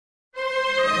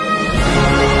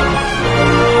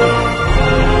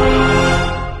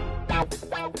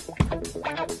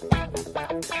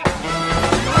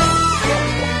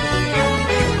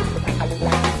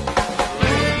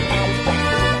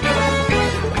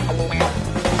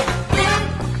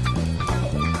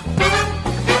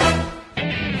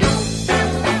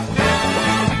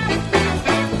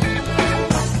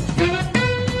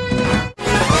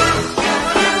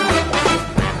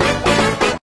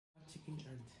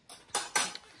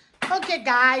Okay,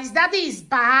 guys, Daddy is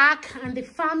back and the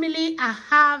family are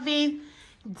having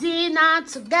dinner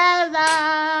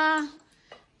together.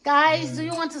 Guys, do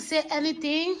you want to say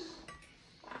anything?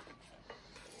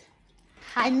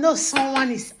 I know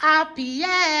someone is happy.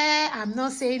 Yeah, I'm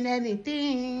not saying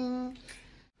anything.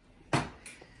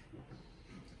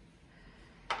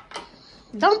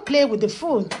 Don't play with the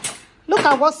food. Look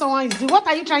at what someone is doing. What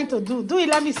are you trying to do? Do it.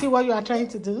 Let me see what you are trying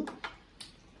to do.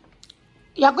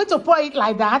 You are going to pour it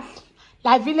like that,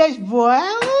 like village boy.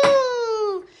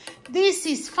 Ooh, this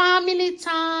is family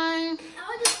time.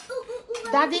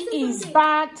 Daddy is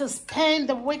back to spend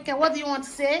the weekend. What do you want to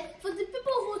say? For the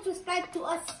people who subscribe to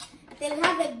us, they'll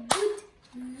have a good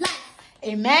life.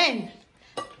 Amen.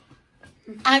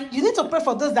 And you need to pray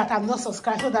for those that have not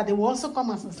subscribed so that they will also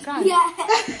come and subscribe. Yeah.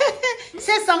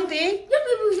 Say something. You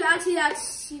people should actually subscribe.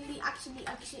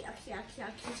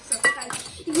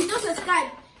 If you don't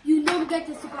subscribe, you don't get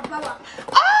a superpower.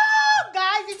 Oh,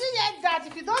 guys, did you hear that?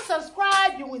 If you don't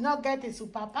subscribe, you will not get a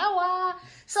superpower.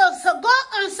 So go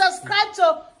and subscribe to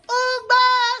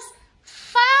Uber's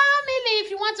family if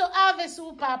you want to have a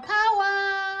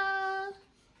superpower.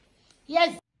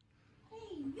 Yes.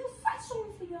 Hey, you fight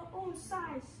someone for your own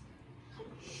size.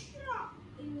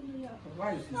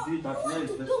 Why is it that yeah,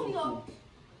 it's so cool?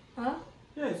 Huh?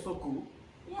 Yeah, it's so cool.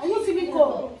 Are you feeling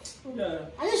cold? Yeah.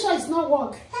 Are you sure it's not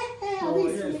work? Oh,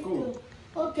 yeah, it's cool.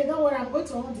 Okay, don't worry. I'm going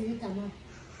to on the internet.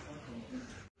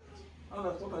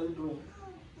 Alex, what are you doing?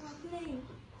 I'm playing.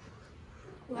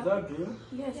 Is that game?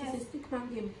 Yes, it's a stickman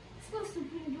game. It's supposed to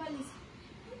bring Dualis.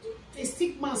 A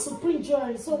Stickman Supreme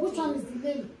Jewelry. So which one is the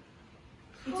name?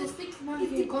 It's a stickman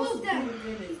It's the game. both of them.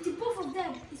 It's the both of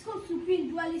them. It's called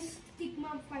Supreme Dualis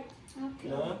Stickman Fight. Okay.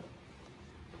 Yeah.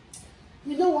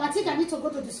 You know what? I think I need to go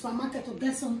to the supermarket to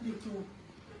get something to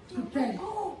prepare.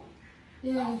 Oh.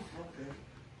 Yeah. Okay.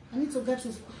 I need to get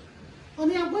to.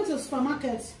 Only I'm going to the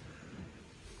supermarket.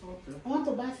 Okay. I want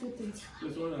to buy a few things.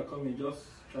 This one I come in, just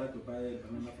try to buy a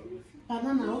banana for me.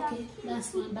 Banana, okay. That's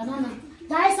fine. Banana.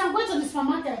 Guys, I'm going to the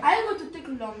supermarket. Are you going to take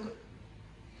long?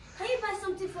 Can you buy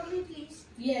something for me, please?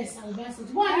 Yes, I'll buy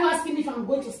something. Why are you asking me if I'm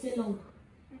going to stay long?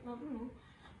 No.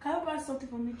 Can you buy something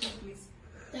for me, please?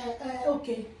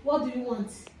 Okay. What do you want?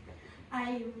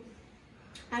 I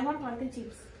want plantain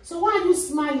chips. So why are you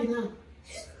smiling now?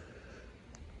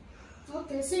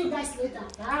 Okay, see you guys later.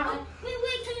 Bye.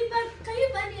 Wait, can you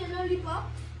buy me a lollipop?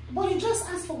 But you just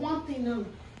asked for one thing now.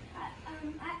 I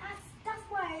asked, that's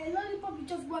why a lollipop is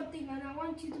just one thing and I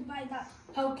want you to buy that.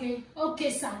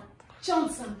 Okay, sir.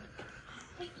 Johnson.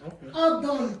 Okay. All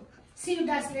done. See you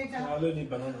guys later. I only need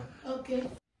banana. Okay.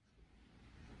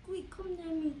 Wait, come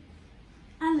near me.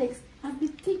 Alex, I've been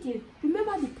thinking.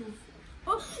 Remember the proof?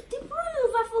 Oh, the proof,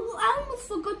 I almost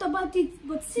forgot about it,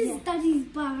 but since Daddy is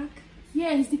back.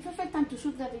 Yeah, it's the perfect time to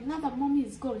show that now that mommy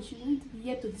is gone, she won't be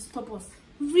here to disturb us.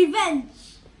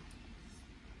 Revenge!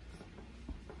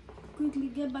 Quickly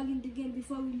get back in the game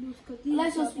before we lose.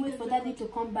 Let's just wait for Daddy to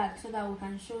come back so that we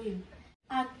can show him.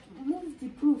 I moved the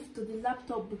proof to the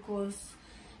laptop because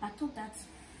I thought that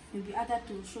it would be harder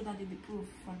to show Daddy the proof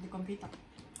from the computer.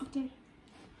 Okay.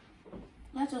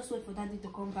 Let's just wait for Daddy to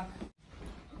come back.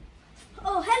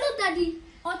 Oh, hello, Daddy.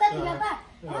 Oh, Daddy, Yeah. you're back.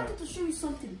 Yeah. I wanted to show you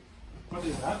something. What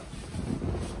is that?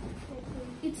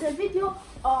 It's a video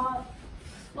of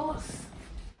us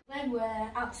when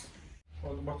we're out.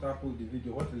 What happened with the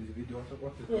video? What is the video?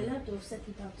 What is We'll have to set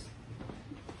it out.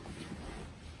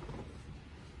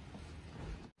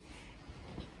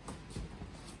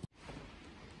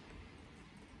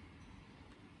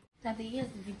 Daddy, here's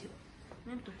the video. I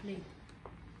want to play it.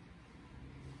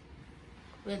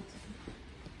 Wait.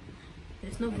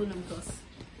 There's no volume to us.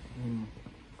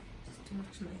 It's too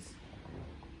much noise.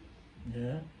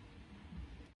 Yeah.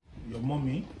 Your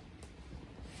mommy?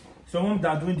 Someone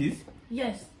that doing this?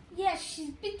 Yes. Yes, she's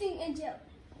beating Angel.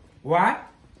 Why?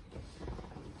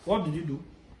 What did you do?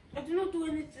 I did not do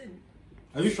anything.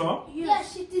 Are you sure?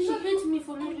 Yes, she did She not hates do me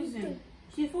for no anything. reason.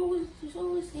 She's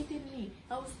always hated me.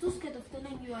 I was too scared of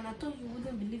telling you and I thought you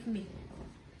wouldn't believe me.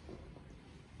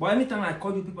 But anytime I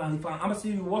call you people and if I'm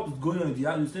asking you what is going on in the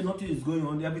house, you say nothing is going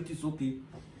on, everything is okay.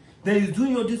 Then you're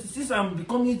doing all this, since I'm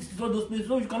becoming all those places,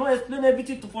 so you cannot explain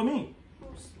everything for me. I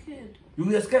was scared. You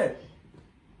were scared.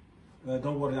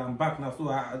 Don't worry, I'm back now, so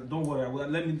don't worry.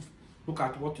 Let me look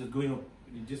at what is going on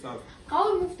in this house.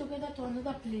 Can we move together to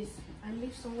another place and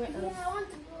live somewhere else? Yeah, I want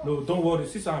to go. No, don't worry.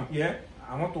 Since I'm here,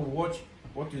 I want to watch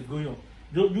what is going on.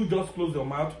 You just close your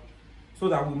mouth so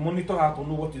that we monitor her to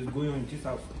know what is going on in this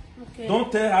house. Okay.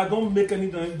 Don't tell her, don't make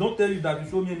anything, don't tell you that you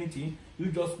show me anything.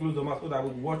 You just close the mouth so that we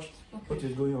watch what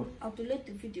is going on. I'll delete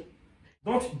the video.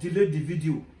 Don't delete the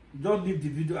video. Just leave the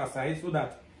video aside so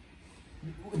that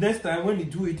Next time when you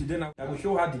do it, then I will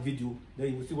show her the video.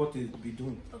 Then you will see what he'll be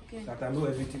doing. Okay. That I know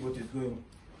everything what is going on.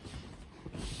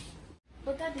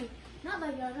 But Daddy, now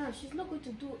that you're around, she's not going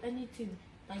to do anything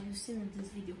like you've seen in this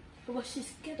video because she's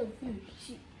scared of you.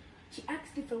 She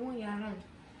acts different when you're around.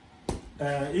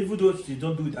 Even though she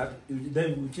don't do that,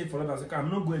 then we change forever. I say, I'm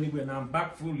not going anywhere now. I'm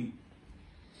back fully.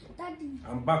 Daddy.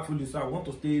 I'm back fully, so I want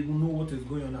to stay, know what is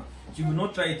going on now. She will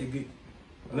not try it again.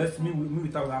 Unless me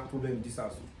with her will have problem in this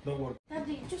house. Don't worry.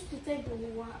 Daddy, just pretend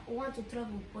you want to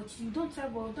travel, but you don't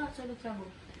travel, don't actually travel.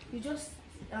 You just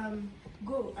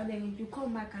go and then you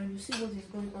come back and you see what is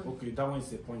going on. Okay, that one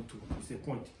is a point too. It's a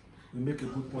point. We make a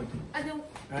good point. And then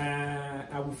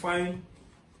I will find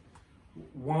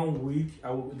 1 week.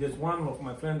 There's one of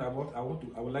my friend I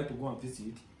would like to go and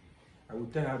visit. I will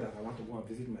tell her that I want to go and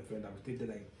visit my friend. I will stay there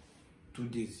like 2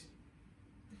 days.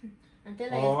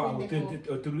 until Or I I will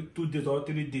take 2 days or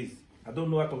 3 days. I don't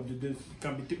know out of the days. It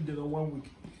can be 3 days or 1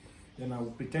 week. Then I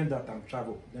will pretend that I'm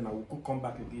travel. Then I will come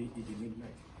back again in the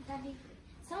midnight. Daddy,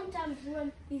 sometimes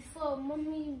before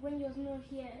mommy, when you was not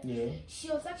here, Yeah. she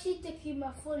was actually taking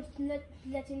my phone, not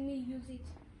letting me use it.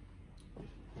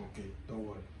 Okay, don't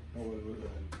worry. Don't worry.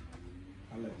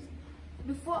 Alex.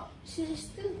 before she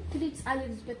still treats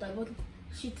Alex better, but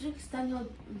she treats Daniel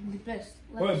the best.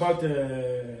 Like, What about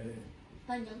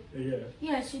Daniel? yeah?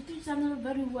 Yeah, she treats Daniel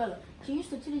very well. She used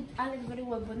to treat Alex very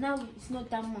well, but now it's not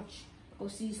that much.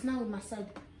 Because she's now with my side.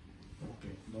 Okay,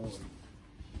 don't worry.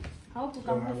 I hope you I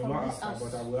can will move from not this ask her, house.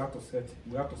 but I will have to set.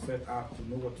 We have to set her to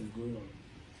know what is going on.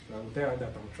 So I will tell her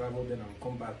that I'm traveling, then I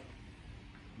will come back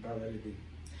that very day.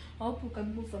 I hope you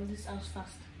can move from this house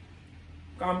fast.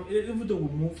 Even though we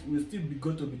move, we'll still be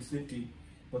going to be the same thing.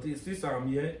 But since I'm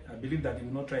here, I believe that he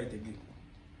will not try it again.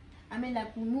 I mean,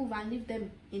 like, we move and leave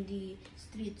them in the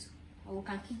street. Or we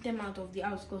can kick them out of the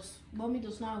house because mommy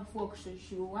does not have work, so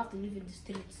she will have to live in the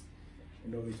streets.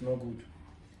 You know, it's not good.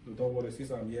 So don't worry, since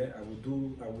I'm here, I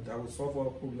will solve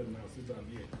all problems now since I'm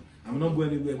here. I'm not going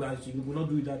anywhere, but she will not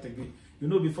do that again. You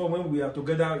know, before when we are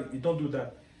together, you don't do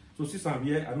that. So since I'm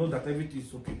here, I know that everything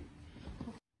is okay.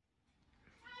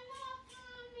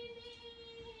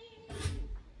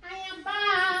 I am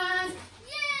back.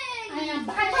 Yay! I am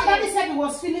back. I thought Daddy said it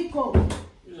was feeling cold.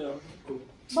 Yeah, cool.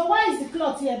 But why is the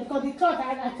cloth here? Because the cloth,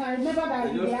 I can remember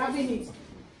that we were having it.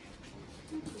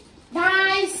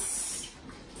 Guys,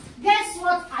 guess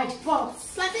what I bought?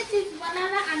 Spaghetti,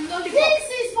 banana, and lollipop. This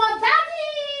is for Daddy!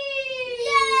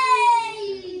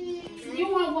 Yay! You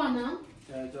want one, huh?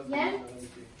 Yeah, just Yeah?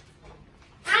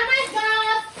 Oh my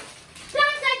God!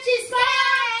 Plantain cheese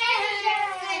pie!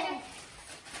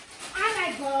 And I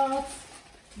got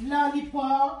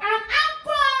lollipop and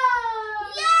apple!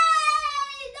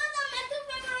 Yay! Those are my two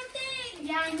favorite things.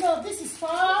 Yeah, I know. This is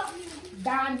for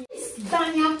Danny. It's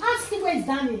Danny. I'm asking where is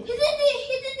Danny. He's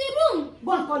in the room.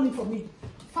 Go and call him for me.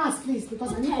 Fast, please,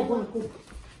 because I need to go and cook.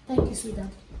 Thank you,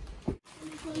 sweetheart.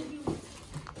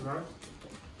 Right?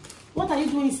 What are you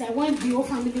doing, sir? When the whole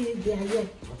family they are here?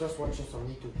 I'm just watching some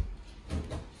YouTube.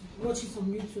 Watching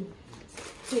some YouTube.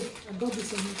 Take, I got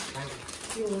this on you.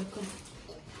 You're welcome.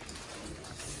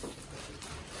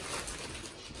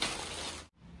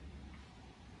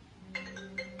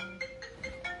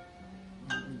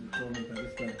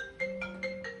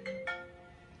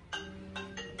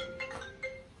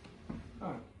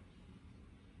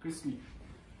 Christy.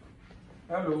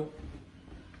 Hello.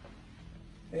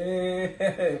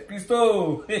 Hey,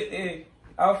 Christo. Hey,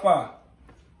 Alpha.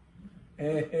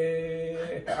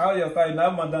 Hey, how your side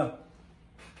now, madam?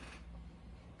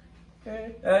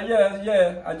 Hey,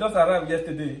 yeah. I just arrived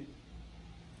yesterday.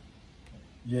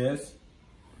 Yes.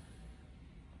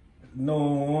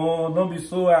 No, don't be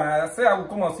so. I say I will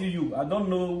come and see you. I don't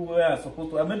know where I'm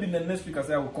supposed to. Maybe next week I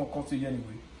say I will come see you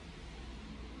anyway.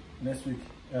 Next week.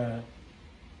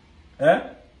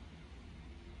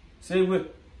 Say wait.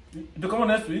 You come on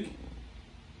next week?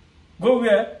 Go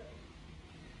where?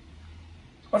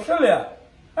 Australia.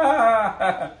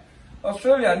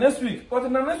 Australia next week. But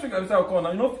in the next week I say I'll come.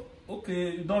 Now you know.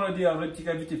 Okay, you don't already take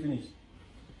everything finished.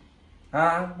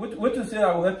 Wait to say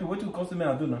I will help you. Wait to come see me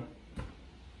and do now.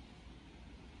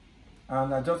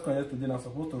 And I just come yesterday and I'm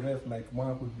supposed to rest like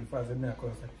 1 week before I send me a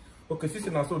call. Okay, sister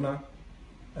now so now.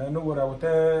 No worry, I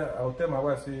will tell my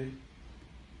wife say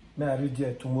may I read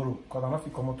here tomorrow because I'm not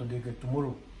fit come out today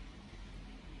tomorrow.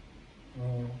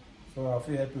 So I'll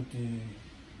feel help you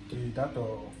till that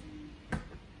or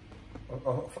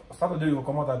Saturday you will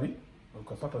come out Abi?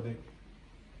 Okay, Saturday.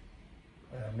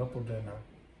 No problem now.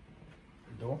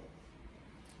 You don't?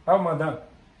 How madam?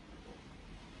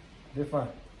 They fine.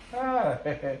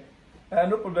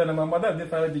 No problem. My mother they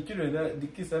fine. The children, the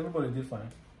kids, everybody they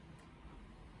fine.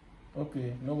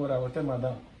 Okay, no worry, I will tell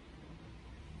madam.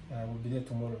 I will be there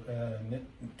tomorrow.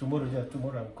 Tomorrow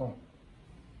I will come.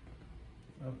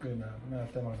 Okay, now I'll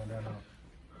tell my madam now.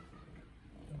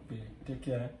 Okay, take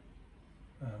care.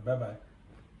 Bye-bye.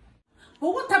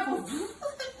 But what type of...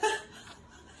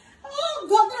 Oh,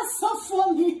 God, that's so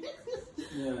funny.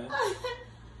 Yeah.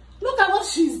 Look at what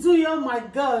she's doing. Oh, my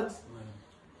God.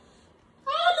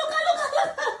 Oh, look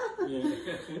at. Yeah.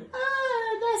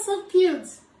 Ah, that's so cute.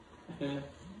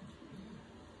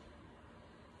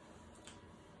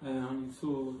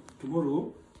 So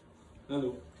tomorrow,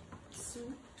 hello. So,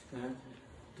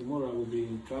 Tomorrow I will be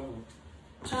in travel.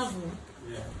 travel.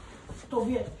 Yeah. To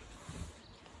where?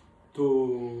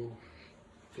 To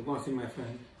go and see my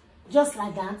friend. Just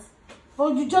like that?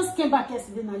 Oh, you just came back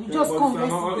yesterday now. You just come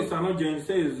yesterday. It's not Jane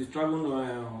says he's traveling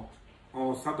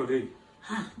on Saturday.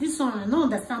 This one I don't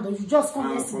understand. You just come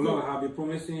For yesterday. long, I'll be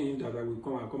promising him that I will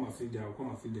come and sit there. I'll come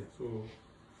and sit there. So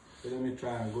let me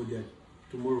try and go there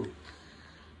tomorrow.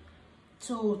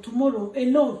 So tomorrow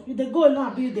alone, you they go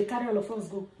alone, or you they carry all of us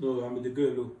go? No, I'm with the girl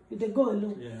alone. You they go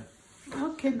alone? Yeah.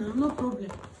 Okay, now no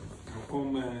problem. I'll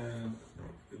come.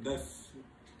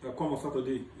 I'll come on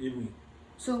Saturday evening.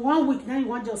 So 1 week now you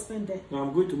want to spend there? No,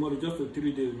 I'm going tomorrow just for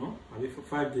 3 days. No, I'll be for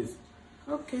 5 days.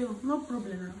 Okay, no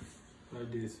problem now.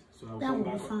 5 days. So I'll That come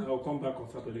will be back. fine. I'll come back on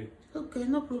Saturday. Okay,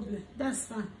 no problem. That's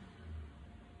fine.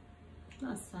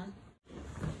 That's fine.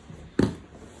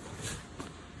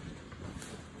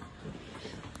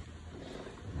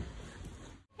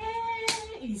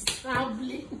 Hey, he's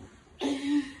traveling.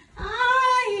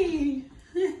 Aye.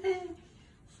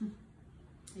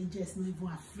 He just not even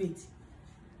afraid.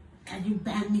 Can you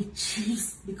buy me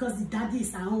chips? Because the daddy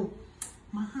is at home.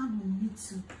 My hand will need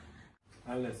to.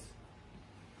 Alice,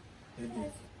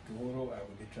 maybe tomorrow I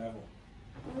will be travel.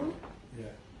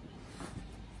 Yeah.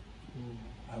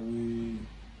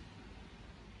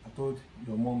 I told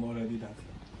your mom already that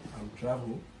I will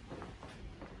travel.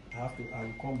 I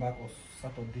will come back on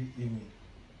Saturday evening.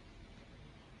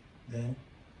 Then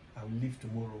I will leave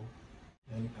tomorrow.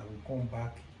 Then I will come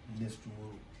back next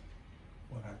tomorrow.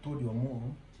 But I told your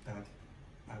mom that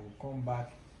I will come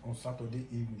back on Saturday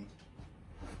evening.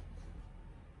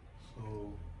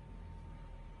 So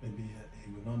maybe she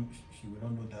will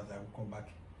not know that I will come back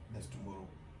next tomorrow.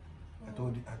 I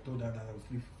told her that I will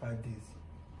sleep 5 days,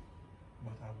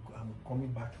 but I'm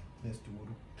coming back next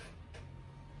tomorrow.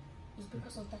 It's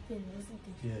because of that thing, isn't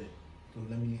it? Yeah. So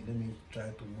let me try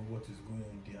to know what is going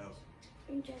on in the house.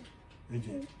 AJ.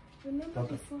 Remember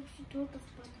Doctor. before she told us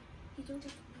about it? He told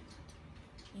us about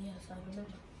it. Yes, I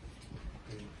remember.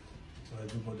 Okay. So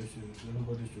everybody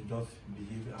should just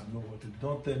behave and know what to do.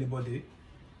 Don't tell anybody.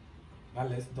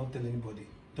 Alice, don't tell anybody.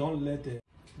 Don't let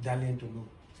Darlene to know.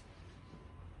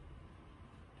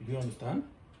 Do you understand?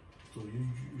 So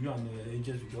you and the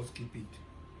agents will just keep it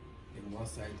in one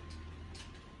side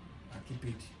and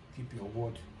keep your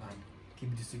word and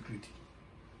keep the secret.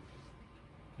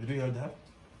 Did you hear that?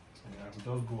 And I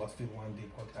will just go and stay 1 day.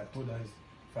 But I told her it's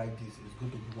 5 days. It's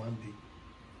going to be 1 day.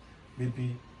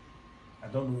 Maybe I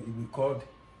don't know if we called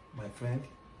my friend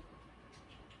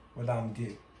whether I'm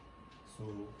there. So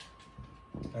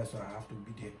that's why I have to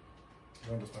be there.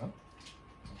 You understand?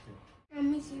 Okay. I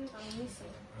miss you.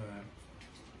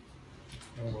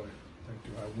 Don't worry. Thank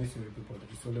you. I'll miss you people.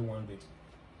 It's only 1 day.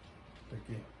 Take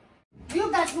care. Do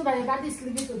you guys know that your daddy is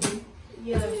leaving today?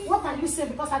 Yes. What can you say?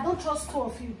 Because I don't trust two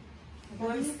of you. Your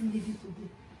daddy is leaving today.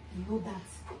 You know that.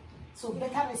 So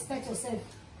better respect yourself.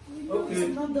 Okay.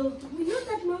 We know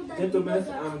that mom that Gentlemen,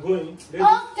 I'm going.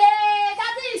 Okay,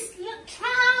 daddy is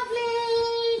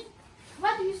traveling.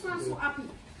 Why do you sound so happy?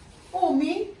 Oh,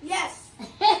 me? Yes.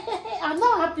 I'm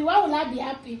not happy. Why will I be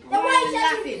happy? The one is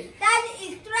laughing. Daddy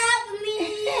is traveling.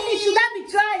 Should I be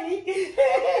crying?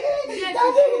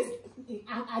 Daddy is...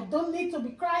 I don't need to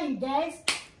be crying, guys.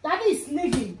 Daddy is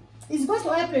leaving. He's going to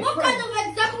help a friend. What kind of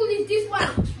example is this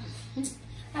one?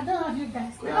 I don't have you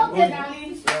guys. Yeah, Okay,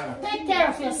 darling. Yeah. Take care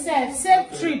of yourself.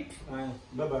 Safe trip.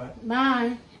 Bye-bye.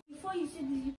 Bye. Before you said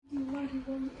this, you want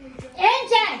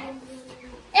Angel!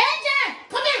 Angel!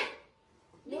 Come here!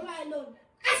 Leave her alone.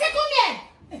 I said come here!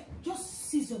 Hey, just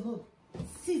seize your load.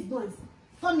 Seize noise.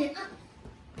 Come here.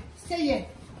 Stay here.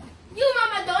 You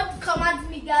mama don't command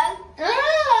me, girl.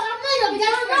 Oh, I'm not your You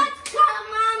girlfriend. don't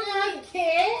command me.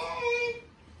 Okay.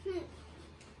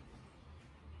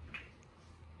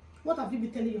 What have you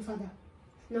been telling your father?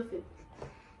 Nothing.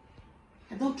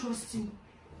 I don't trust you.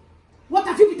 What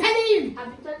have you been telling him?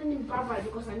 I've been telling him bye-bye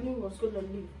because I knew he was going to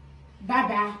leave.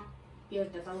 Bye-bye. Yes,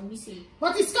 that I will miss him.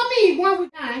 But it's coming in 1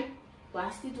 week time. But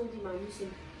I still told him I miss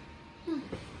him.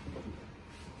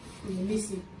 You miss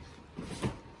him.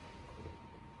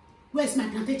 Where's my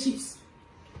plantain chips?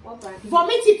 What plantain?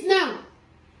 Vomit it now.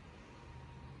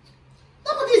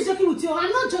 Nobody is joking with you.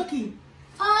 I'm not joking.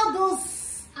 All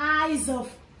those eyes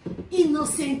of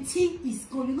innocentity is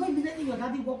gone. You know, immediately your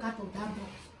daddy walk out of that door.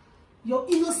 Your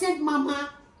innocent mama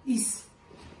is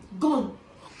gone.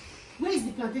 Where is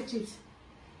the plantain chips?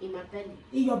 In my belly.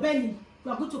 In your belly.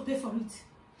 You are going to pay for it.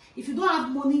 If you don't have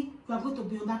money, you are going to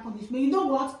be under punishment. You know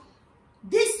what?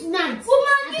 This night.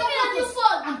 Woman, give me a new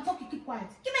phone. I'm talking. Keep quiet.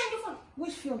 Give me a new phone.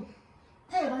 Which phone?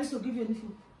 Tell your daddy to give you a new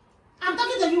phone. I'm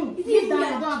talking to you. It Leave is that. here. I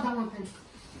don't have that one time.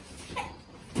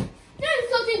 There is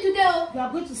something today. Oh. You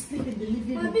are going to sleep in the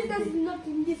living My room. business is today. not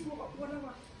in this whatever.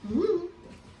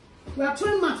 You are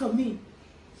throwing mouth on me.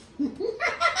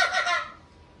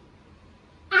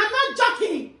 I'm not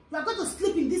joking. You are going to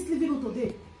sleep in this living room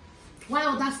today. Why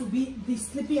others will be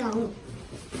sleeping at home?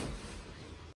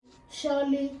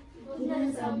 Surely,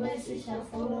 Goodness and mercy shall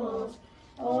follow us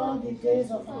all the days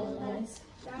of our lives,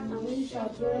 and we shall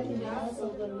dwell in the house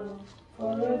of the Lord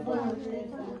forever and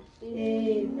ever.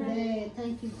 Amen.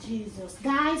 Thank you, Jesus.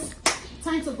 Guys,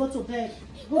 time to go to bed.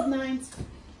 Good night.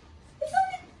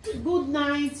 Good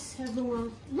night,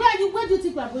 everyone. Where do you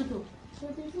think we are going to?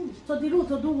 To the room.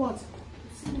 To do what?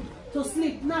 To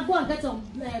sleep. Now go and get your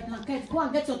blanket. Go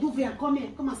and get your duvet and come here.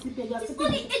 Come and sleep here. You are It's sleeping.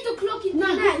 only 8 o'clock in the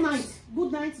Now, night. good night.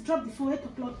 Good night. Drop the phone 8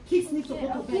 o'clock. Kids need to go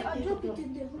to Okay, bed. I'll 8 drop it o'clock.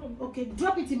 in the room. Okay,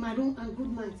 drop it in my room and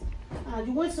good night.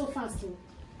 You went so fast though.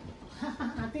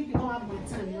 I think you don't have my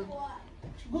time now.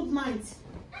 Good night.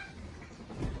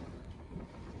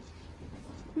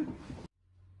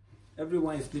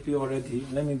 Everyone is sleeping already.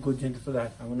 Let me go gently so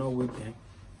that I will not wake them.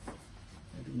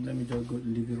 Let me just go to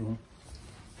the living room.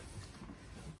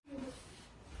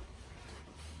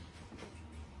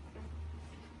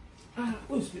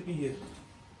 Who is sleeping here?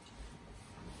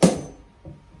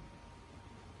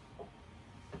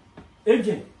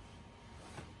 Agent!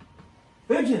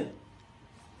 Agent!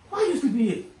 Why are you sleeping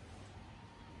here?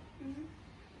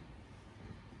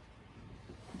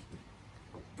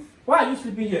 Why are you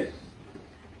sleeping here?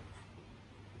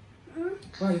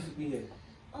 Why are you sleeping here?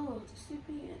 Oh,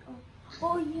 sleeping here.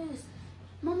 Oh yes.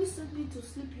 Mommy sent me to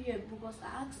sleep here because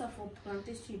I asked her for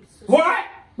plantain chips. So What?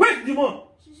 Where's the mom?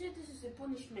 she said this is a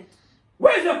punishment.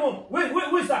 Where's the mom?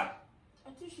 Where's that?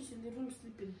 I think she's in the room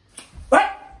sleeping.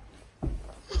 What?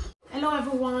 Hello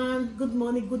everyone. Good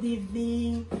morning, good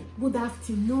evening, good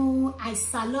afternoon. I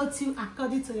salute you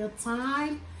according to your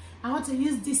time. I want to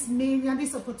use this media,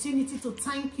 this opportunity to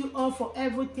thank you all for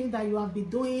everything that you have been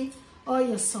doing, all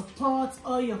your support,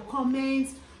 all your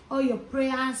comments, all your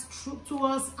prayers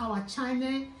towards our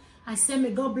channel. I say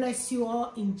may God bless you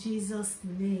all in Jesus'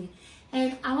 name.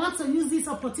 And I want to use this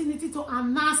opportunity to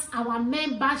announce our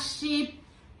membership.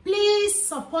 Please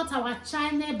support our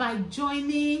channel by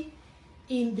joining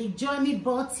in the join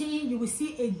button. You will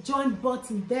see a join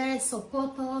button there.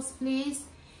 Support us, please.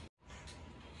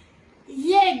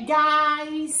 Yeah,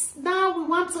 guys, now we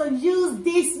want to use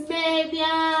this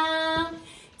medium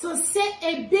to say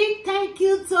a big thank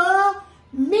you to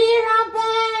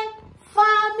Mirabel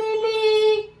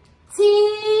Family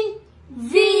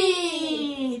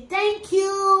TV. Thank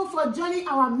you for joining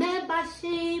our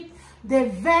membership, the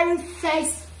very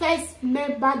first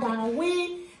member that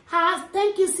we have.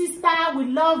 Thank you, sister. We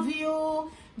love you.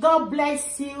 God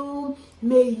bless you.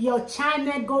 May your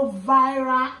channel go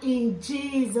viral in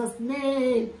Jesus'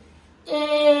 name.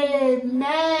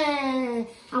 Amen.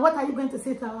 And what are you going to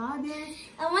say to our audience?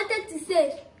 I wanted to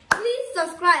say, please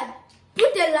subscribe,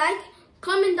 put a like,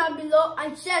 comment down below,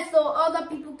 and share so other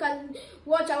people can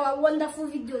watch our wonderful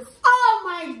videos. Oh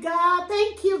my God.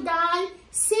 Thank you, guys.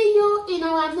 See you in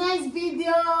our next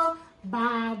video.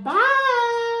 Bye-bye.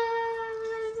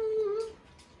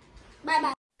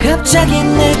 Bye-bye. 갑자기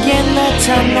내게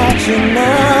나타나준 너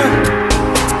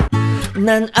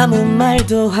난 아무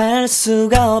말도 할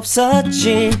수가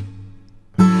없었지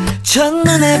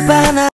첫눈에 반한